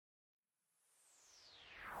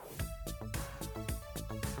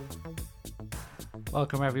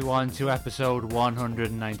Welcome everyone to episode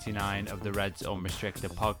 199 of the Reds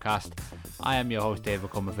Unrestricted podcast. I am your host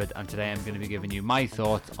David Comerford, and today I'm going to be giving you my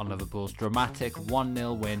thoughts on Liverpool's dramatic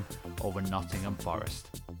 1-0 win over Nottingham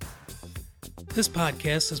Forest. This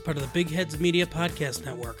podcast is part of the Big Heads Media Podcast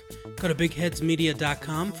Network. Go to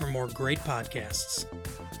bigheadsmedia.com for more great podcasts.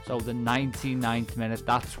 So the 99th minute,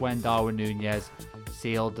 that's when Darwin Núñez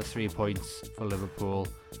sealed the 3 points for Liverpool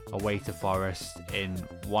away to Forest in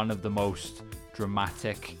one of the most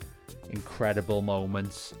dramatic, incredible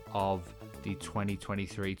moments of the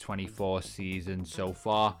 2023-24 season so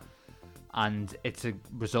far. And it's a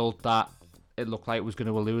result that it looked like was going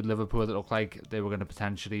to elude Liverpool. It looked like they were going to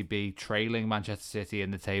potentially be trailing Manchester City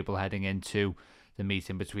in the table heading into the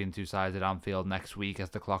meeting between the two sides at Anfield next week as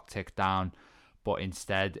the clock ticked down. But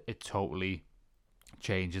instead, it totally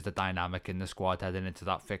changes the dynamic in the squad heading into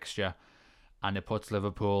that fixture. And it puts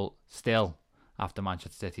Liverpool still, after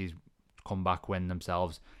Manchester City's comeback win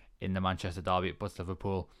themselves in the Manchester derby, it puts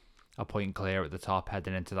Liverpool a point clear at the top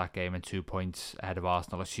heading into that game and 2 points ahead of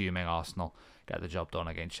Arsenal, assuming Arsenal get the job done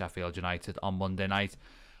against Sheffield United on Monday night.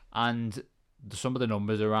 And some of the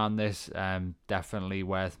numbers around this definitely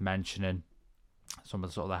worth mentioning. Some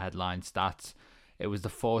of the sort of the headline stats. It was the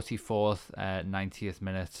 44th 90th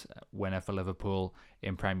minute winner for Liverpool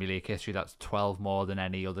in Premier League history. That's 12 more than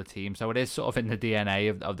any other team. So it is sort of in the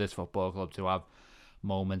DNA of this football club to have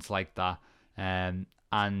moments like that.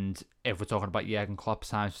 And if we're talking about Jurgen Klopp's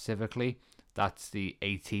time specifically, that's the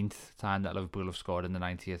 18th time that Liverpool have scored in the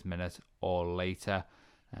 90th minute or later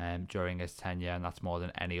during his tenure, and that's more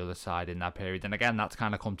than any other side in that period. And again, that's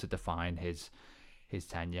kind of come to define his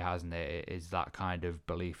tenure, hasn't it? It is that kind of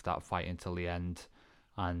belief, that fight until the end,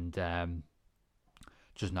 and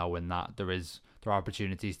just knowing that there are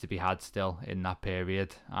opportunities to be had still in that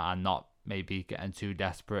period, and not maybe getting too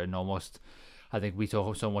desperate and almost. I think we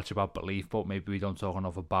talk so much about belief, but maybe we don't talk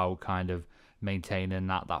enough about kind of maintaining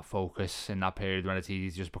that focus in that period when it's easy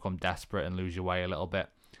to just become desperate and lose your way a little bit.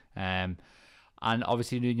 And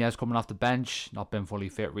obviously Núñez coming off the bench, not been fully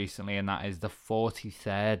fit recently, and that is the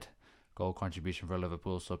 43rd goal contribution for a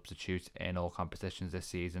Liverpool substitute in all competitions this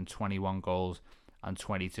season. 21 goals and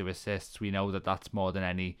 22 assists. We know that that's more than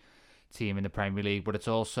any team in the Premier League, but it's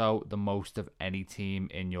also the most of any team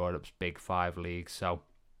in Europe's Big Five leagues. So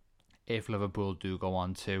if Liverpool do go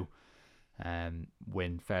on to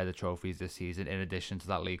win further trophies this season, in addition to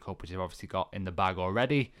that League Cup, which they've obviously got in the bag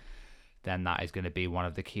already, then that is going to be one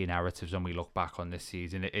of the key narratives when we look back on this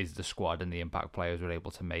season. It is the squad and the impact players were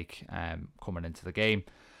able to make coming into the game.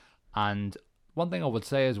 And one thing I would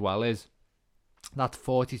say as well is that's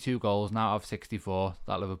 42 goals now out of 64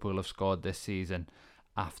 that Liverpool have scored this season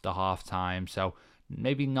after half time. So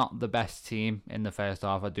maybe not the best team in the first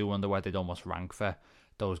half. I do wonder where they'd almost rank for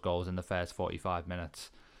those goals in the first 45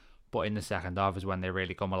 minutes. But in the second half is when they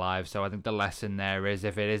really come alive. So I think the lesson there is,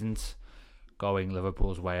 if it isn't going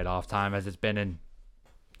Liverpool's way at half time, as it's been in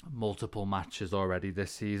multiple matches already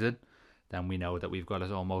this season, then we know that we've got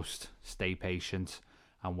to almost stay patient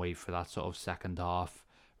and wait for that sort of second half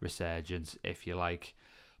resurgence, if you like.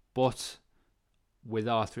 But with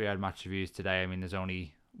our 3-hour match reviews today, I mean, there's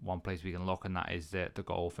only one place we can look, and that is the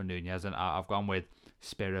goal for Núñez. And I've gone with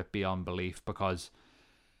spirit beyond belief, because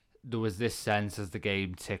there was this sense as the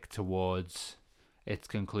game ticked towards its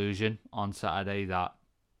conclusion on Saturday that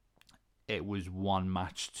it was one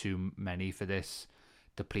match too many for this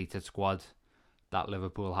depleted squad that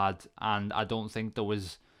Liverpool had. And I don't think there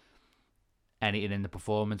was anything in the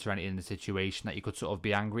performance or anything in the situation that you could sort of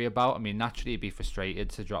be angry about. I mean, naturally you'd be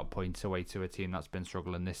frustrated to drop points away to a team that's been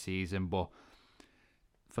struggling this season, but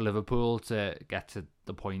for Liverpool to get to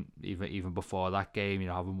the point even before that game,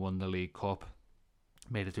 having won the League Cup,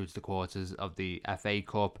 made it through to the quarters of the FA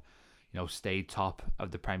Cup, stayed top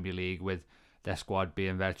of the Premier League with their squad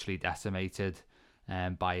being virtually decimated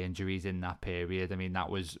by injuries in that period. I mean, that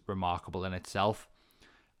was remarkable in itself,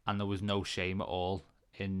 and there was no shame at all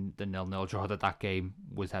in the 0-0 draw that game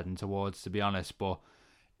was heading towards, to be honest. But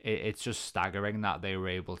it's just staggering that they were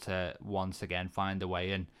able to once again find a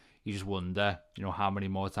way, and you just wonder, how many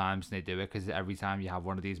more times can they do it? Because every time you have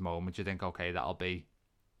one of these moments, you think, okay, that'll be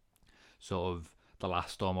sort of the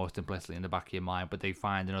last, almost implicitly in the back of your mind, but they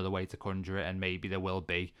find another way to conjure it, and maybe there will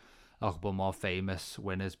be a couple more famous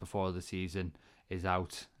winners before the season is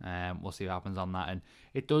out. We'll see what happens on that. And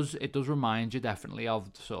it does remind you definitely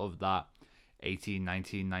of sort of that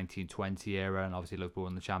 18-19-19-20 era, and obviously Liverpool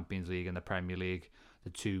in the Champions League and the Premier League,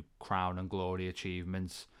 the two crown and glory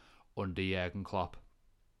achievements under Jurgen Klopp.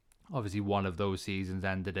 Obviously one of those seasons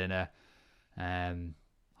ended in a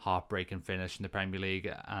heartbreaking finish in the Premier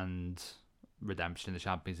League and redemption in the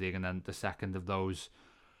Champions League, and then the second of those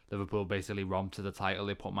Liverpool basically romped to the title.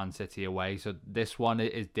 They put Man City away. So this one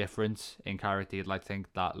is different in character. You'd like to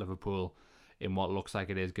think that Liverpool, in what looks like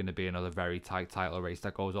it is going to be another very tight title race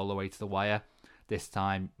that goes all the way to the wire, this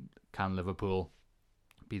time, can Liverpool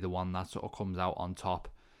be the one that sort of comes out on top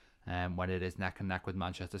when it is neck and neck with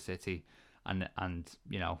Manchester City? And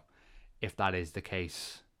you know, if that is the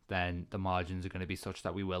case, then the margins are going to be such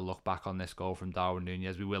that we will look back on this goal from Darwin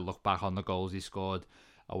Núñez. We will look back on the goals he scored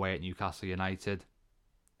away at Newcastle United.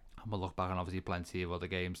 And we'll look back on obviously plenty of other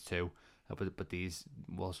games too. But these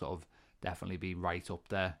will sort of definitely be right up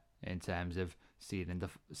there in terms of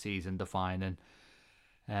season-defining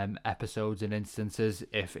episodes and instances,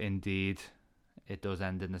 if indeed it does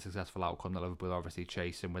end in a successful outcome that Liverpool are obviously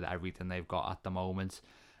chasing with everything they've got at the moment.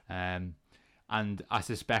 And I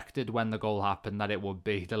suspected when the goal happened that it would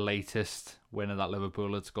be the latest winner that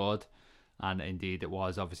Liverpool had scored. And indeed it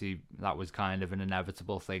was. Obviously, that was kind of an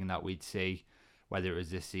inevitable thing that we'd see, whether it was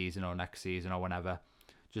this season or next season or whenever,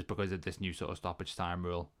 just because of this new sort of stoppage time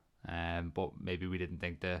rule. But maybe we didn't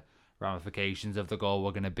think the ramifications of the goal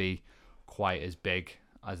were going to be quite as big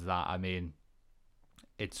as that. I mean,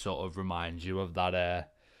 it sort of reminds you of that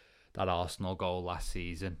Arsenal goal last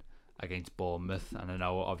season against Bournemouth. And I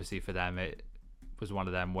know obviously for them it was one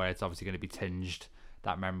of them where it's obviously going to be tinged,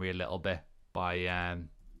 that memory, a little bit by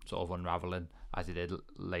sort of unravelling as it did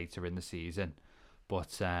later in the season.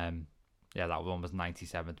 But yeah, that one was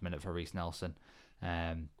 97th minute for Reece Nelson,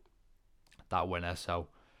 that winner. So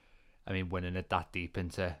I mean, winning it that deep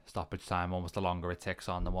into stoppage time, almost the longer it ticks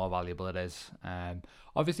on, the more valuable it is.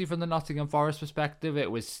 Obviously, from the Nottingham Forest perspective,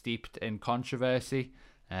 it was steeped in controversy.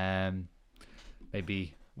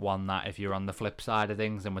 Maybe one that, if you're on the flip side of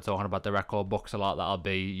things, and we're talking about the record books a lot, that'll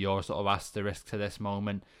be your sort of asterisk to this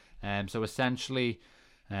moment. So essentially,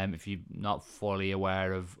 if you're not fully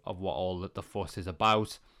aware of what all the fuss is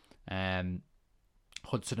about,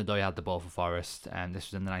 Hudson-Odoi had the ball for Forest, and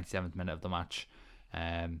this was in the 97th minute of the match.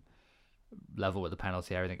 Level with the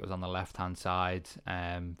penalty area, I think it was on the left hand side.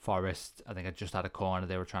 Forest, I think, had just had a corner.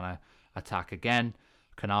 They were trying to attack again.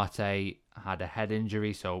 Konate had a head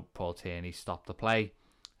injury, so Paul Tierney stopped the play.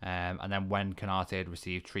 And then when Konate had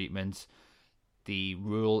received treatment, the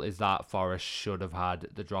rule is that Forest should have had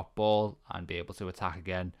the drop ball and be able to attack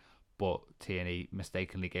again, but Tierney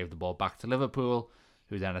mistakenly gave the ball back to Liverpool,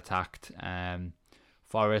 who then attacked.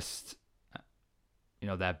 Forest, you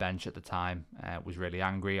know, their bench at the time was really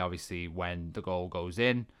angry. Obviously, when the goal goes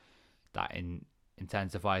in, that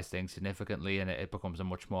intensifies things significantly, and it becomes a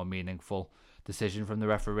much more meaningful decision from the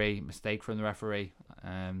referee, mistake from the referee,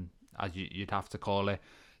 as you'd have to call it.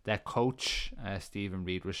 Their coach, Stephen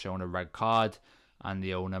Reed, was shown a red card, and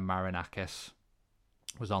the owner, Marinakis,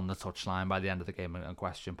 was on the touchline by the end of the game and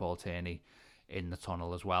questioned Paul Tierney in the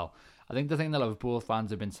tunnel as well. I think the thing that Liverpool fans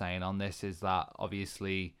have been saying on this is that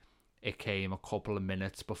obviously it came a couple of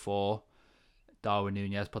minutes before Darwin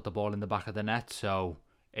Núñez put the ball in the back of the net, so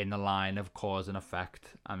in the line of cause and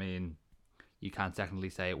effect, I mean, you can't technically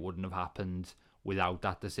say it wouldn't have happened without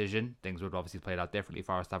that decision. Things would have obviously played out differently.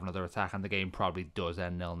 Forest have another attack, and the game probably does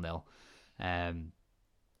end 0-0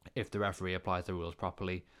 if the referee applies the rules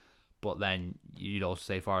properly. But then you'd also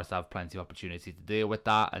say Forest have plenty of opportunity to deal with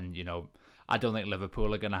that, and you know, I don't think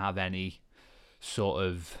Liverpool are going to have any sort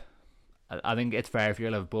of... I think it's fair if you're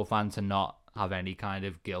a Liverpool fan to not have any kind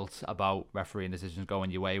of guilt about refereeing decisions going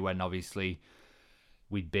your way, when obviously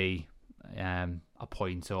we'd be a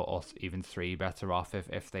point or even three better off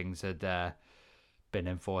if things had been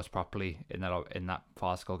enforced properly in that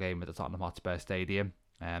farcical game at the Tottenham Hotspur Stadium.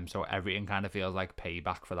 So everything kind of feels like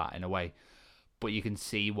payback for that in a way. But you can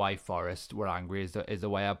see why Forest were angry is the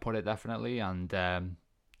way I put it, definitely. And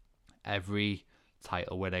every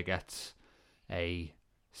title winner gets a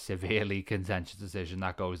severely contentious decision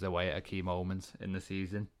that goes their way at a key moment in the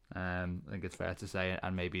season. I think it's fair to say,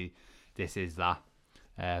 and maybe this is that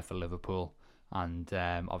for Liverpool. And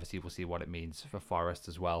obviously we'll see what it means for Forest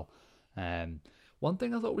as well. One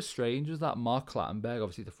thing I thought was strange was that Mark Clattenburg,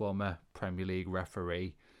 obviously the former Premier League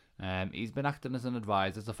referee, he's been acting as an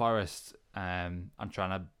advisor to Forest and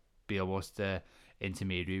trying to be almost the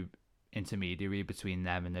intermediary between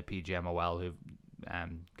them and the PGMOL, who've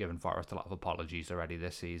given Forest a lot of apologies already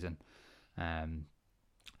this season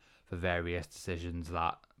for various decisions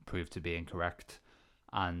that proved to be incorrect.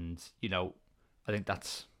 And, you know, I think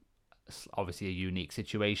that's obviously a unique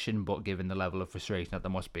situation, but given the level of frustration that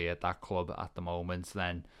there must be at that club at the moment,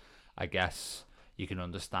 then I guess you can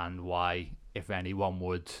understand why, if anyone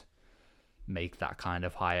would make that kind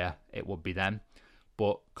of hire, it would be them.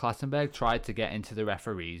 But Clattenburg tried to get into the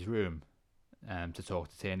referee's room to talk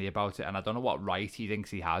to Tierney about it, and I don't know what right he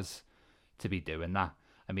thinks he has to be doing that.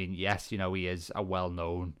 I mean, yes, he is a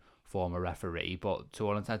well-known former referee, but to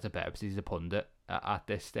all intents and purposes, he's a pundit at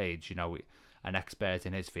this stage. An expert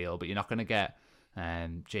in his field, but you're not going to get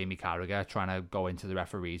Jamie Carragher trying to go into the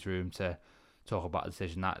referee's room to talk about a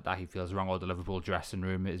decision that he feels wrong, or the Liverpool dressing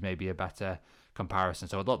room is maybe a better comparison.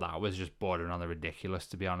 So I thought that was just bordering on the ridiculous,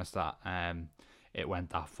 to be honest, that it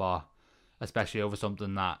went that far, especially over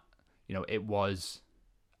something that, it was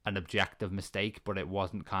an objective mistake, but it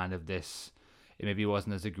wasn't kind of this, it maybe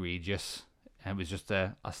wasn't as egregious. It was just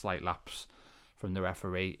a slight lapse from the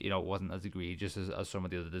referee. It wasn't as egregious as some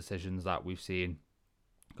of the other decisions that we've seen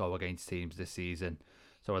go against teams this season.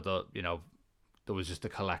 So I thought, there was just a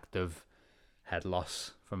collective head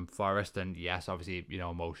loss from Forest. And yes, obviously,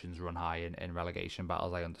 emotions run high in relegation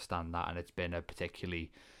battles. I understand that. And it's been a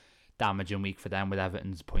particularly damaging week for them, with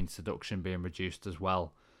Everton's points deduction being reduced as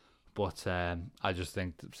well. But I just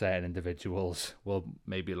think that certain individuals will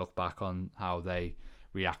maybe look back on how they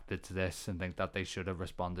reacted to this and think that they should have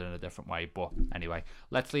responded in a different way. But anyway,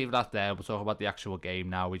 let's leave that there. We'll talk about the actual game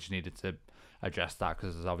now. We just needed to address that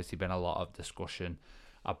because there's obviously been a lot of discussion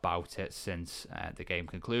about it since the game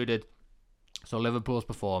concluded. So Liverpool's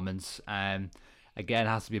performance again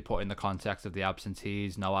has to be put in the context of the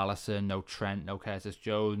absentees. No Alisson, no Trent, no Curtis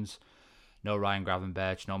Jones, no Ryan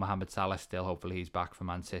Gravenberch, no Mohamed Salah still, hopefully he's back for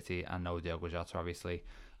Man City, and no Diogo Jota obviously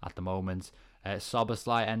at the moment.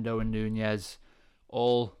 Szoboszlai, Endo and Nunez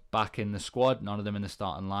all back in the squad, none of them in the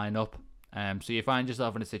starting lineup. So you find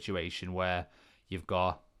yourself in a situation where you've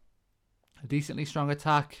got a decently strong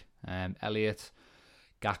attack, Elliott,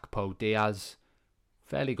 Gakpo, Diaz,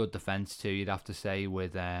 fairly good defence too, you'd have to say,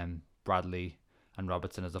 with Bradley and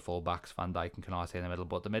Robertson as the full-backs, Van Dijk and Konate in the middle,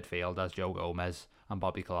 but the midfield has Joe Gomez and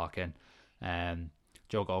Bobby Clark in.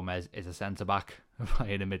 Joe Gomez is a centre-back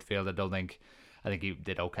playing in midfield. I think he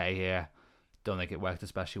did okay here. Don't think it worked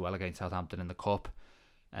especially well against Southampton in the Cup.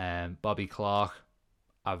 Bobby Clark,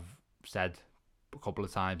 I've said a couple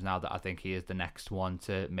of times now that I think he is the next one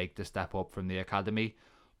to make the step up from the academy.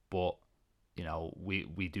 But,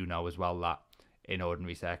 we do know as well that in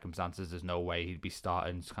ordinary circumstances, there's no way he'd be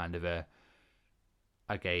starting kind of a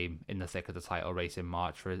game in the thick of the title race in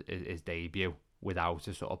March for his debut without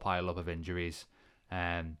a sort of pile up of injuries.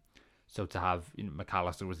 So to have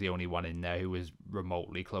McAllister was the only one in there who was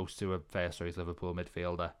remotely close to a first-choice Liverpool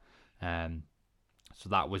midfielder. So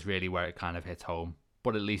that was really where it kind of hit home.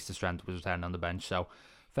 But at least the strength was returned on the bench. So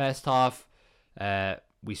first half,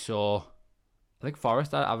 we saw, I think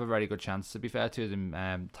Forest have a very good chance, to be fair to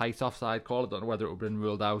them. Tight offside call. I don't know whether it would have been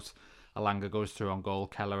ruled out. Alanga goes through on goal.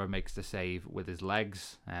 Kelleher makes the save with his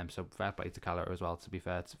legs. So fair play to Kelleher as well, to be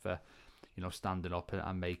fair, for standing up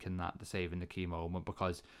and making that the save in the key moment,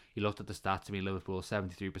 because you looked at the stats. I mean, Liverpool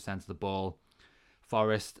 73% of the ball,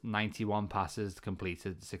 Forest 91 passes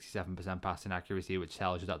completed, 67% passing accuracy, which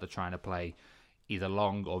tells you that they're trying to play either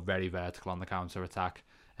long or very vertical on the counter attack,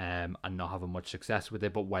 and not having much success with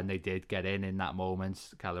it. But when they did get in that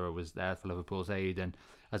moment, Kelleher was there for Liverpool's aid, and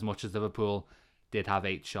as much as Liverpool did have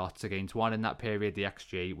 8 shots against 1 in that period, the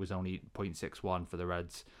XG was only 0.61 for the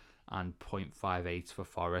Reds and 0.58 for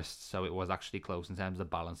Forest, so it was actually close in terms of the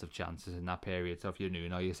balance of chances in that period. So if you're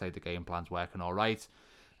Nuno, you say the game plan's working all right.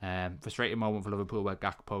 Frustrating moment for Liverpool where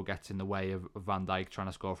Gakpo gets in the way of Van Dijk trying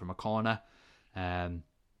to score from a corner, and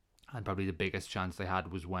probably the biggest chance they had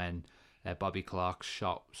was when Bobby Clark's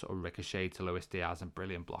shot sort of ricocheted to Luis Diaz, and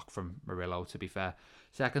brilliant block from Murillo, to be fair.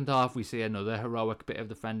 Second half, we see another heroic bit of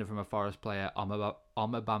defending from a Forest player,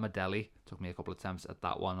 Omabamidele. Took me a couple of attempts at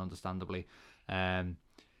that one, understandably.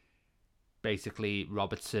 Basically,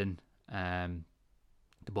 Robertson,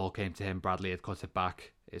 the ball came to him, Bradley had cut it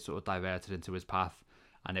back, it sort of diverted into his path,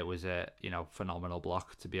 and it was a phenomenal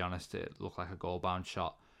block, to be honest. It looked like a goal-bound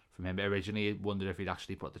shot from him. Originally, wondered if he'd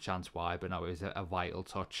actually put the chance wide, but no, it was a vital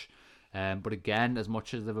touch. But again, as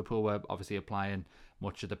much as Liverpool were obviously applying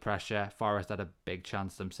much of the pressure, Forest had a big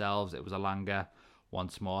chance themselves. It was Alanga,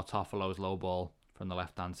 once more, Toffolo's low ball from the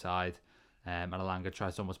left-hand side, and Alanga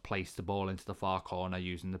tries to almost place the ball into the far corner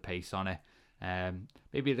using the pace on it.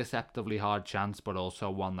 Maybe a deceptively hard chance, but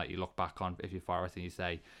also one that you look back on if you're Forest and you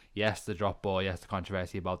say, yes, the drop ball, yes, the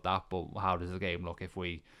controversy about that, but how does the game look if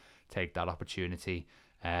we take that opportunity?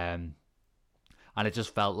 And it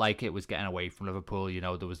just felt like it was getting away from Liverpool.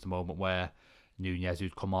 There was the moment where Nunez,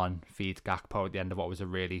 who'd come on, feeds Gakpo at the end of what was a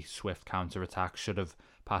really swift counter-attack, should have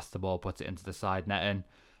passed the ball, puts it into the side netting.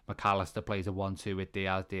 McAllister plays a 1-2 with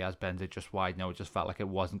Diaz. Diaz bends it just wide. It just felt like it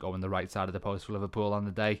wasn't going the right side of the post for Liverpool on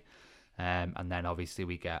the day. And then obviously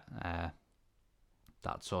we get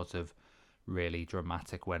that sort of really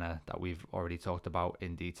dramatic winner that we've already talked about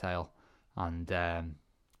in detail. And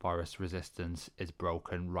Forest resistance is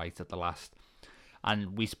broken right at the last.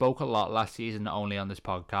 And we spoke a lot last season, not only on this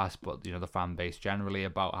podcast, but the fan base generally,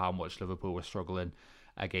 about how much Liverpool were struggling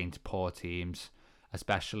against poor teams,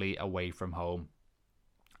 especially away from home.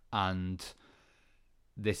 And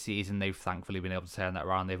this season, they've thankfully been able to turn that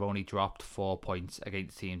around. They've only dropped 4 points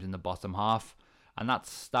against teams in the bottom half. And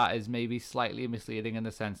that is maybe slightly misleading in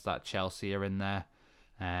the sense that Chelsea are in there.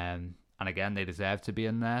 And again, they deserve to be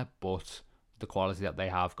in there, but the quality that they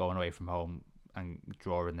have going away from home and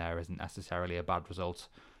drawing there isn't necessarily a bad result.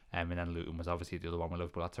 And then Luton was obviously the other one where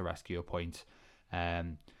Liverpool had to rescue a point.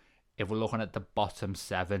 If we're looking at the bottom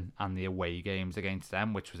 7 and the away games against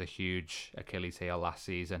them, which was a huge Achilles heel last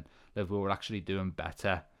season, Liverpool were actually doing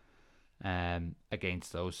better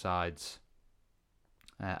against those sides,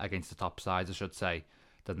 against the top sides, I should say,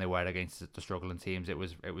 than they were against the struggling teams. It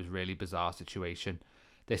was really bizarre situation.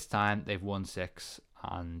 This time they've won 6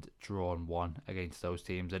 and drawn 1 against those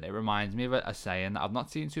teams, and it reminds me of a saying that I've not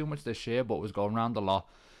seen too much this year, but was going around a lot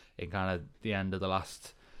in kind of the end of the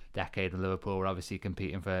last decade. And Liverpool were obviously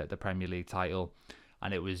competing for the Premier League title,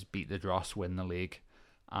 and it was beat the dross, win the league.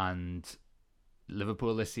 And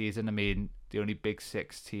Liverpool this season, I mean, the only Big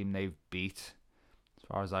 6 team they've beat, as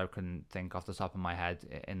far as I can think off the top of my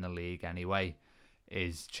head, in the league anyway,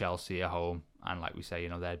 is Chelsea at home. And like we say,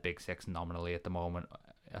 they're Big 6 nominally at the moment.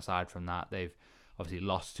 Aside from that, they've obviously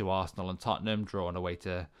lost to Arsenal and Tottenham, drawn away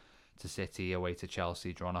to City, away to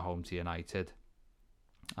Chelsea, drawn at home to United,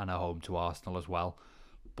 and at home to Arsenal as well.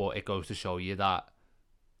 But it goes to show you that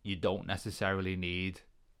you don't necessarily need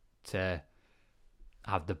to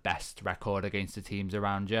have the best record against the teams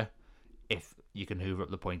around you if you can hoover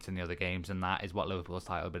up the points in the other games, and that is what Liverpool's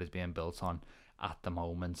title bid is being built on at the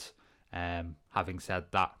moment. Having said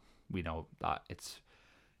that, we know that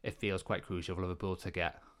it feels quite crucial for Liverpool to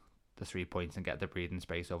get the 3 points and get the breathing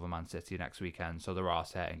space over Man City next weekend. So there are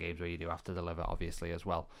certain games where you do have to deliver, obviously, as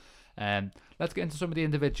well. Let's get into some of the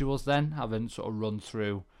individuals then, having sort of run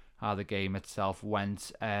through how the game itself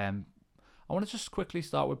went. I want to just quickly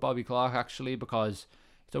start with Bobby Clark, actually, because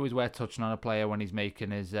it's always worth touching on a player when he's making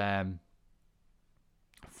his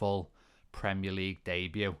full Premier League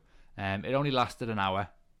debut. It only lasted an hour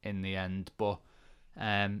in the end, but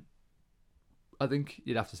I think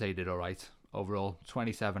you'd have to say he did all right overall.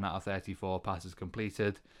 27 out of 34 passes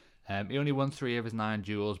completed. He only won 3 of his 9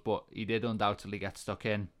 duels, but he did undoubtedly get stuck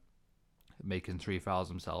in, making 3 fouls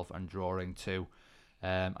himself and drawing 2.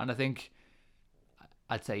 And I think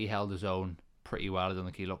I'd say he held his own pretty well. I don't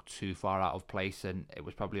think he looked too far out of place, and it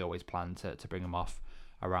was probably always planned to bring him off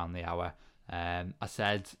around the hour. I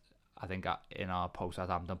said, I think in our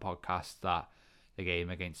post-Southampton podcast, that the game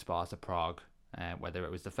against Sparta Prague, whether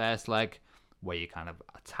it was the first leg, where you kind of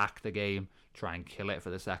attack the game, try and kill it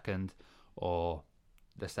for the second, or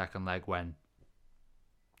the second leg when,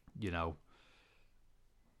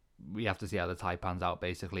 we have to see how the tie pans out,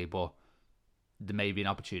 basically. But there may be an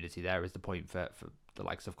opportunity there, is the point, for the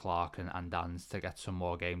likes of Clark and Dans to get some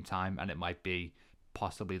more game time, and it might be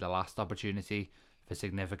possibly the last opportunity for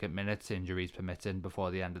significant minutes, injuries permitting,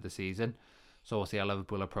 before the end of the season. So we'll see how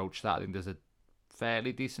Liverpool approach that. I think there's a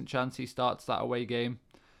fairly decent chance he starts that away game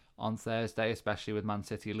on Thursday, especially with Man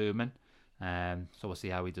City looming. So we'll see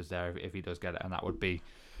how he does there, if he does get it. And that would be,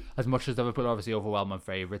 as much as Liverpool are obviously overwhelming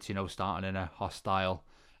favourites, starting in a hostile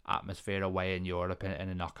atmosphere away in Europe in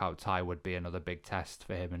a knockout tie would be another big test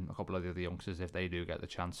for him and a couple of the other youngsters if they do get the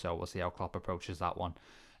chance. So we'll see how Klopp approaches that one.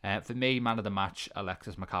 For me, man of the match,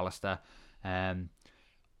 Alexis McAllister.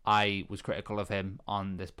 I was critical of him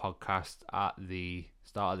on this podcast at the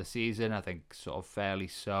start of the season. I think sort of fairly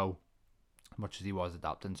so, much as he was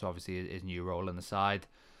adapting to obviously his new role in the side.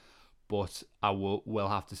 But I will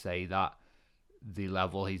have to say that the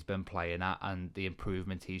level he's been playing at and the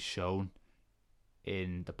improvement he's shown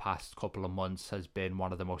in the past couple of months has been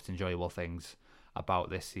one of the most enjoyable things about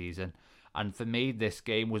this season. And for me, this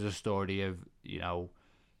game was a story of,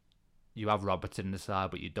 you have Robertson in the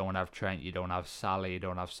side, but you don't have Trent, you don't have Salah, you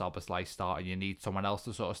don't have Szoboszlai starting. You need someone else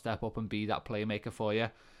to sort of step up and be that playmaker for you.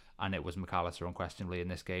 And it was McAllister, unquestionably, in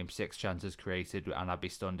this game. 6 chances created, and I'd be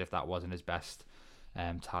stunned if that wasn't his best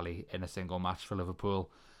tally in a single match for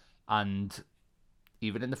Liverpool. And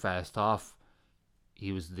even in the first half,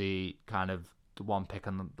 he was the one pick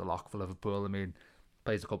on the lock for Liverpool. I mean,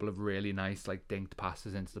 plays a couple of really nice dinked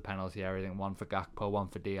passes into the penalty area. I think one for Gakpo, one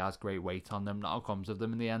for Diaz. Great weight on them. Not all comes of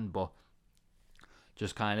them in the end, but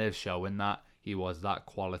just kind of showing that he was that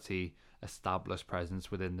quality, established presence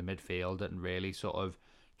within the midfield and really sort of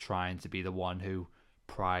trying to be the one who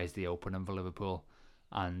prized the opening for Liverpool.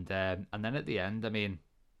 And then at the end, I mean,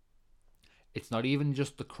 it's not even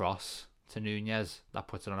just the cross to Nunez that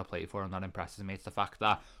puts it on a plate for him that impresses me. It's the fact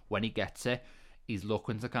that when he gets it, he's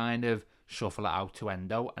looking to kind of shuffle it out to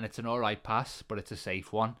Endo, and it's an alright pass, but it's a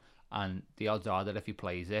safe one, and the odds are that if he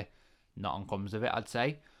plays it, nothing comes of it, I'd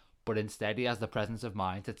say. But instead he has the presence of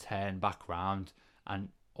mind to turn back round, and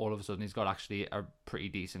all of a sudden he's got actually a pretty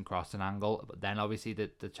decent crossing angle. But then obviously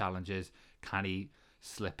the challenge is, can he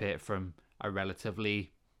slip it from a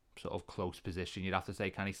relatively sort of close position, you'd have to say,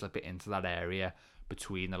 can he slip it into that area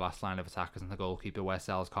between the last line of attackers and the goalkeeper where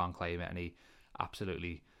Sells can't claim it, and he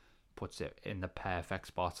absolutely puts it in the perfect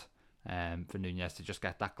spot for Nunez to just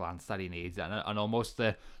get that glance that he needs, and almost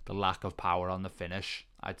the lack of power on the finish,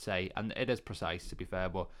 I'd say. And it is precise, to be fair,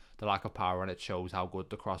 but the lack of power, and it shows how good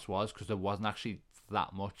the cross was, because there wasn't actually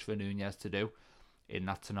that much for Nunez to do in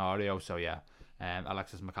that scenario. So yeah,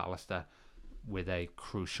 Alexis McAllister with a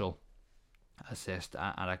crucial assist,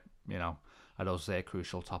 and I'd also say a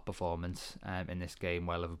crucial top performance in this game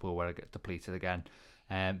where Liverpool were depleted again.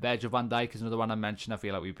 Virgil van Dijk is another one I mentioned. I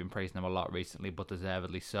feel like we've been praising him a lot recently, but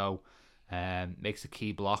deservedly so. Makes a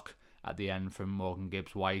key block at the end from Morgan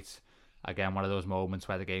Gibbs-White. Again, one of those moments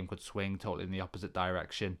where the game could swing totally in the opposite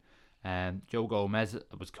direction. Joe Gomez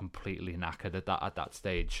was completely knackered at that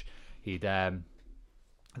stage. I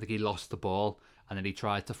think he lost the ball, and then he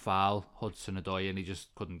tried to foul Hudson-Odoi, and he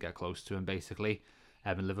just couldn't get close to him, basically.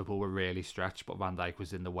 And Liverpool were really stretched, but Van Dijk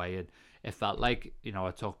was in the way, and it felt like,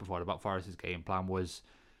 I talked before about Forest's game plan was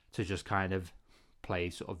to just kind of play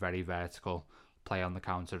sort of very vertical, play on the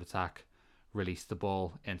counter attack, release the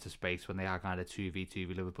ball into space when they are kind of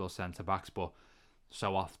 2v2 Liverpool centre backs. But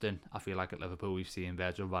so often I feel like at Liverpool we've seen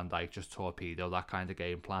Virgil van Dijk just torpedo that kind of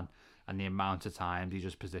game plan, and the amount of times he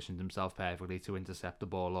just positioned himself perfectly to intercept the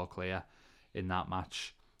ball or clear in that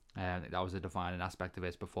match. That was a defining aspect of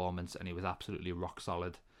his performance, and he was absolutely rock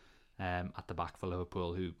solid at the back for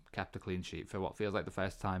Liverpool, who kept a clean sheet for what feels like the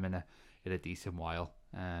first time in a decent while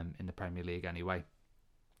in the Premier League anyway.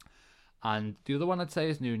 And the other one I'd say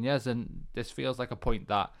is Nunez, and this feels like a point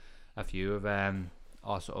that a few of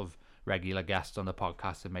our sort of regular guests on the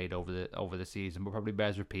podcast have made over the season, but probably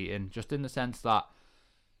bears repeating, just in the sense that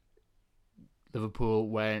Liverpool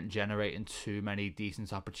weren't generating too many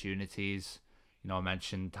decent opportunities. I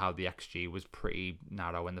mentioned how the XG was pretty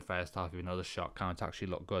narrow in the first half, even though the shot count actually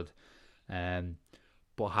looked good.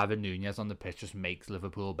 But having Nunez on the pitch just makes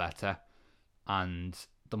Liverpool better. And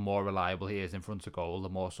the more reliable he is in front of goal, the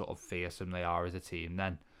more sort of fearsome they are as a team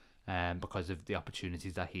then, because of the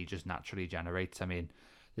opportunities that he just naturally generates. I mean,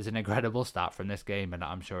 there's an incredible stat from this game, and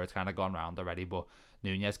I'm sure it's kind of gone round already, but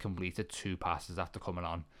Nunez completed 2 passes after coming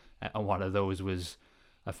on, and one of those was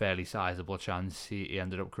a fairly sizable chance he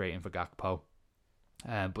ended up creating for Gakpo.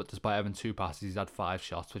 But despite having 2 passes, he's had 5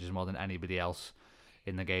 shots, which is more than anybody else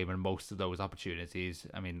in the game. And most of those opportunities,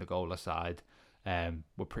 I mean, the goal aside,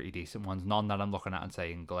 were pretty decent ones. None that I'm looking at and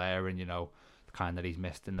saying glaring, the kind that he's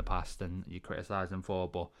missed in the past and you criticise him for.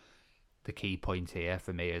 But the key point here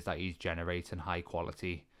for me is that he's generating high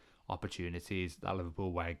quality opportunities that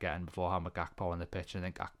Liverpool weren't getting before having Gakpo on the pitch. And I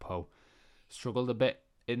think Gakpo struggled a bit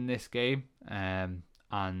in this game. And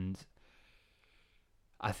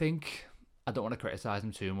I think, I don't want to criticise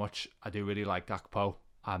him too much. I do really like Gakpo.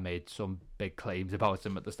 I made some big claims about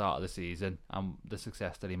him at the start of the season and the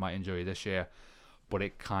success that he might enjoy this year. But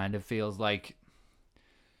it kind of feels like,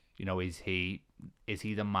 is he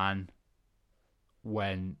the man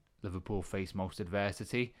when Liverpool face most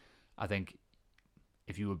adversity? I think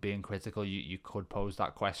if you were being critical, you could pose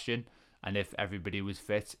that question. And if everybody was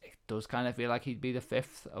fit, it does kind of feel like he'd be the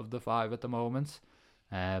 5th of the 5 at the moment.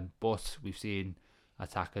 But we've seen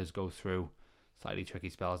attackers go through slightly tricky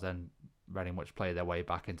spells and very much play their way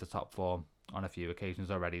back into top form on a few occasions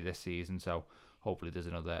already this season. So hopefully there's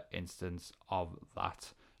another instance of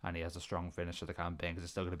that, and he has a strong finish to the campaign, because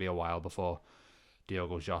it's still going to be a while before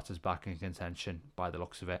Diogo Jota's back in contention by the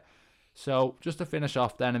looks of it. So just to finish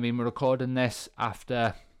off then, I mean, we're recording this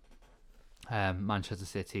after Manchester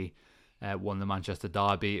City won the Manchester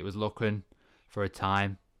Derby. It was looking for a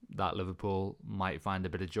time that Liverpool might find a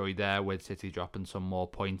bit of joy there with City dropping some more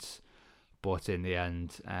points. But in the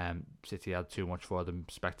end, City had too much for them.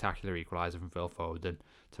 Spectacular equaliser from Phil Foden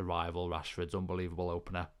to rival Rashford's unbelievable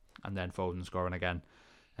opener. And then Foden scoring again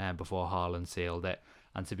before Haaland sealed it.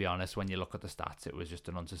 And to be honest, when you look at the stats, it was just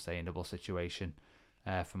an unsustainable situation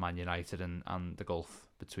for Man United, and the gulf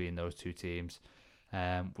between those two teams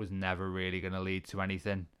was never really going to lead to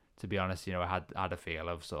anything. To be honest, I had a feel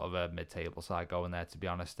of sort of a mid-table side going there, to be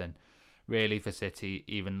honest. And really for City,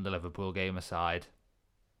 even the Liverpool game aside,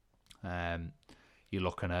 you're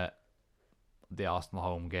looking at the Arsenal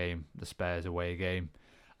home game, the Spurs away game,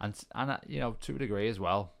 and to a degree as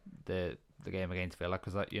well, the game against Villa,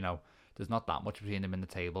 because there's not that much between them in the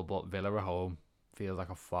table, but Villa are home, feels like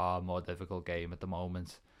a far more difficult game at the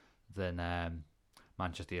moment than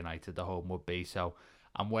Manchester United, the home, would be. So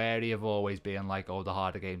I'm wary of always being like, oh, the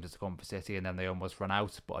harder games have to come for City and then they almost run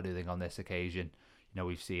out. But I do think on this occasion,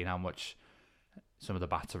 we've seen how much some of the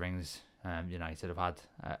batterings United have had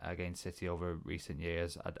against City over recent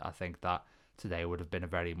years. I think that today would have been a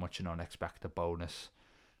very much an unexpected bonus,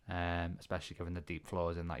 especially given the deep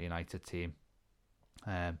flaws in that United team.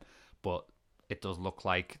 But it does look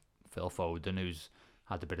like Phil Foden, who's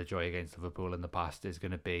had a bit of joy against Liverpool in the past, is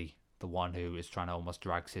going to be the one who is trying to almost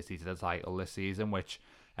drag City to the title this season, which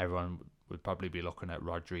everyone would probably be looking at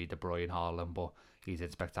Rodri, De Bruyne, Haaland, but he's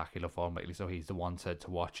in spectacular form lately, so he's the one to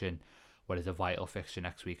watch in what is a vital fixture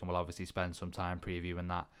next week, and we'll obviously spend some time previewing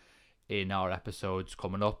that in our episodes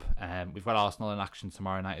coming up. We've got Arsenal in action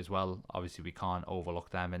tomorrow night as well. Obviously, we can't overlook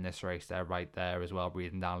them in this race. They're right there as well,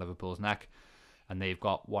 breathing down Liverpool's neck, and they've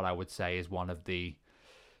got what I would say is one of the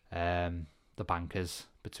bankers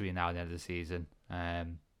between now and the end of the season,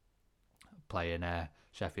 playing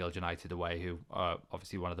Sheffield United away, who are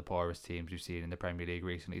obviously one of the poorest teams we've seen in the Premier League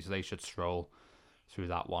recently, so they should stroll through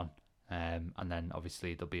that one. And then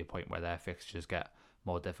obviously there'll be a point where their fixtures get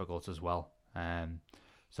more difficult as well.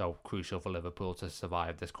 So crucial for Liverpool to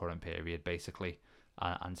survive this current period, basically,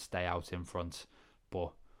 and stay out in front.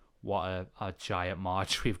 But what a giant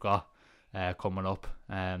march we've got coming up,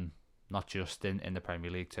 not just in the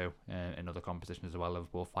Premier League too, in other competitions as well.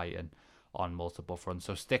 Liverpool fighting on multiple fronts.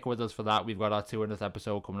 So stick with us for that. We've got our 200th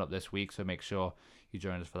episode coming up this week, so make sure you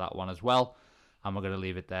join us for that one as well. And we're going to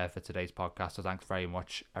leave it there for today's podcast. So thanks very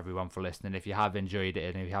much, everyone, for listening. If you have enjoyed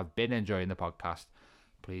it and if you have been enjoying the podcast,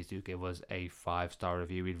 please do give us a 5-star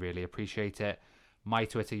review. We'd really appreciate it. My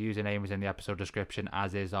Twitter username is in the episode description,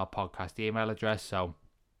 as is our podcast email address. So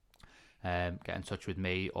get in touch with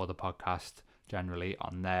me or the podcast generally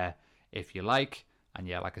on there if you like. And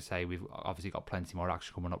yeah, like I say, we've obviously got plenty more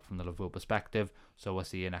action coming up from the Liverpool perspective. So we'll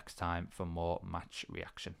see you next time for more match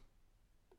reaction.